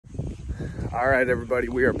All right, everybody,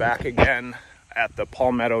 we are back again at the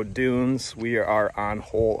Palmetto Dunes. We are on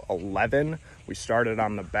hole 11. We started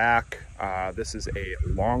on the back. This is a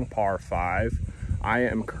long par 5. I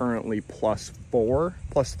am currently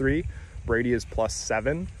 +3. Brady is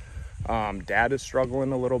 +7. Dad is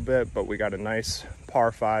struggling a little bit, but we got a nice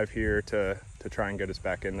par 5 here to try and get us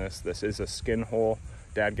back in this. This is a skin hole.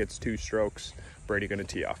 Dad gets 2 strokes. Brady gonna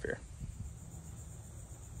tee off here.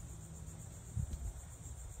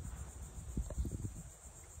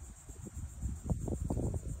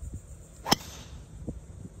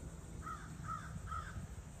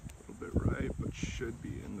 Should be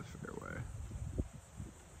in the fairway.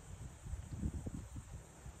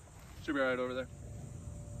 Should be right over there.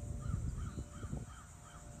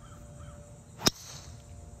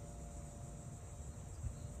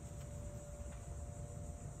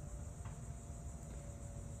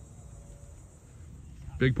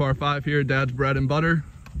 Big par 5 here, Dad's bread and butter.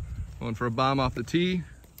 Going for a bomb off the tee.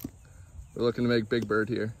 We're looking to make big bird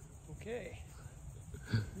here. Okay.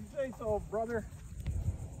 You say so, brother.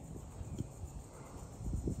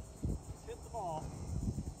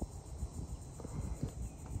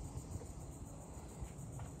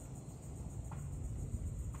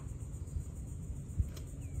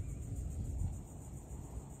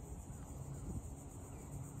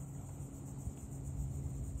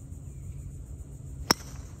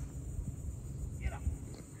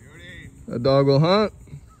 A dog will hunt.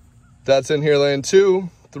 That's in here lane 2,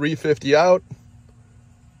 350 out.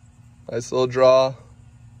 Nice little draw.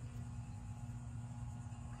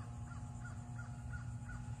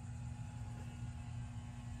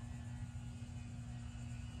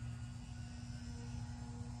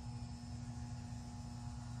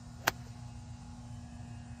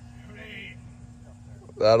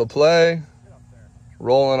 That'll play.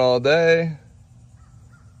 Rolling all day.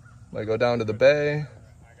 Might go down to the bay.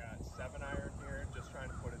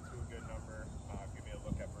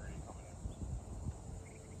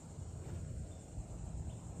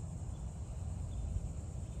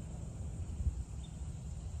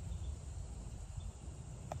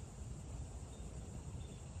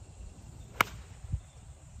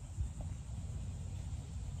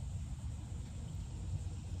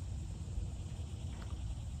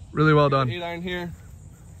 Really well done. 8 iron here,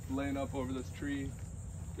 laying up over this tree,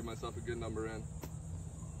 give myself a good number in.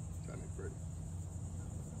 Try to make birdie.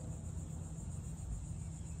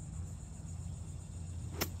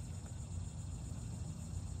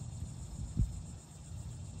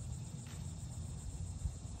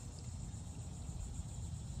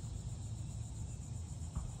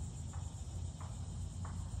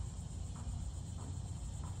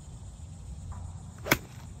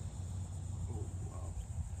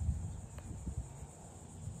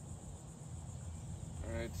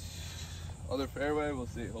 Other fairway, we'll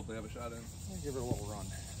see. Hopefully have a shot in. I'll give her a little run,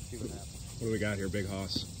 see what happens. What do we got here, Big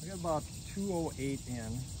Hoss? I got about 208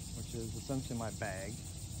 in, which is essentially my bag.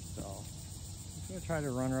 So I'm gonna try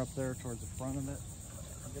to run her up there towards the front of it.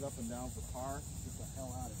 Get up and down for par. Get the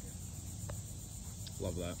hell out of here.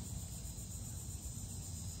 Love that.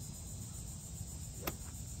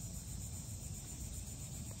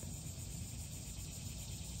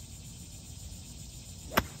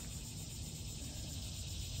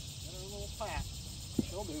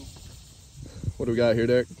 What do we got here,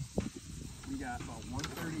 Derek? We got about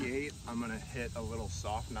 138. I'm gonna hit a little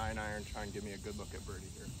soft 9 iron, try and give me a good look at birdie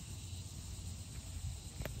here.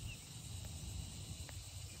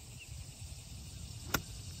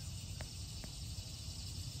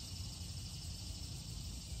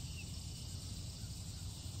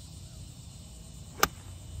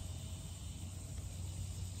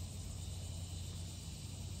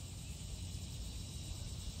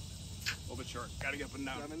 A little bit short, gotta get up and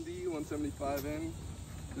down. 70, 175 in.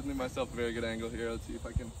 Gives me myself a very good angle here. Let's see if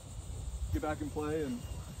I can get back and play and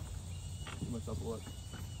give myself a look.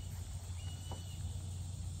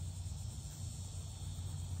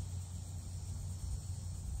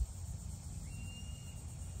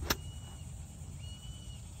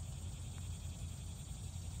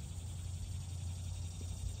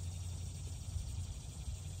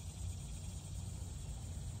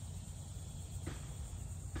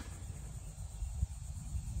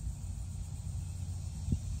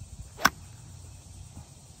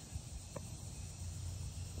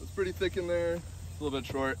 Pretty thick in there, a little bit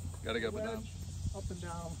short. Gotta get up and down. Up and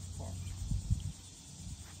down.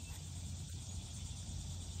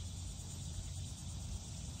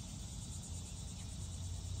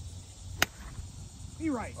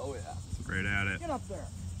 Be right. Oh yeah. Great at it. Get up there.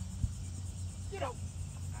 Get up.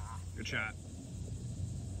 Good shot.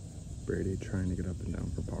 Brady trying to get up and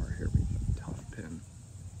down for par here. We have a tough pin.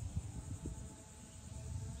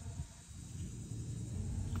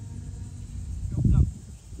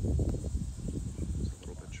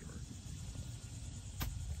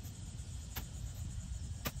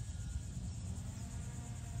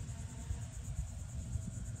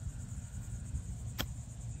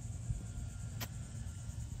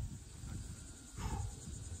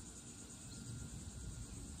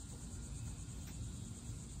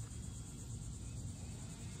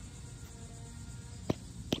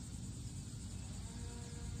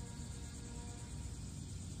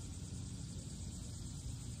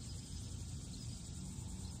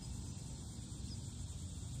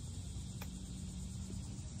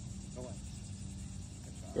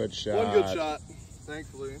 Good shot. One good shot,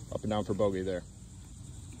 thankfully. Up and down for bogey there.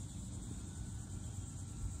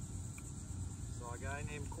 So a guy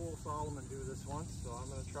named Cole Solomon do this once, so I'm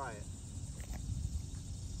going to try it.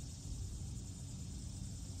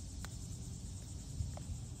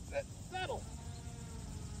 Settle.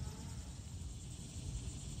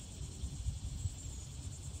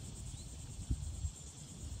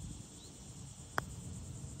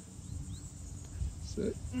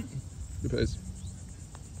 Sit. Good pace.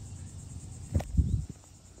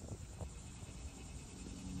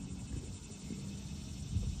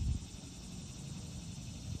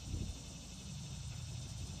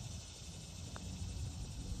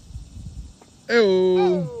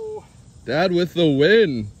 Oh! Dad with the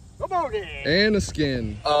win. Go bogey! And a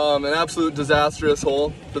skin. An absolute disastrous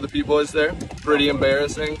hole for the P-boys there. Pretty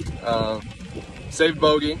embarrassing. Saved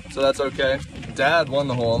bogey, so that's okay. Dad won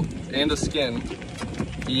the hole and a skin.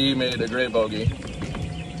 He made a great bogey.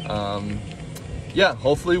 Yeah,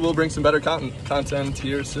 hopefully we'll bring some better content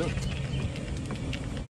here soon.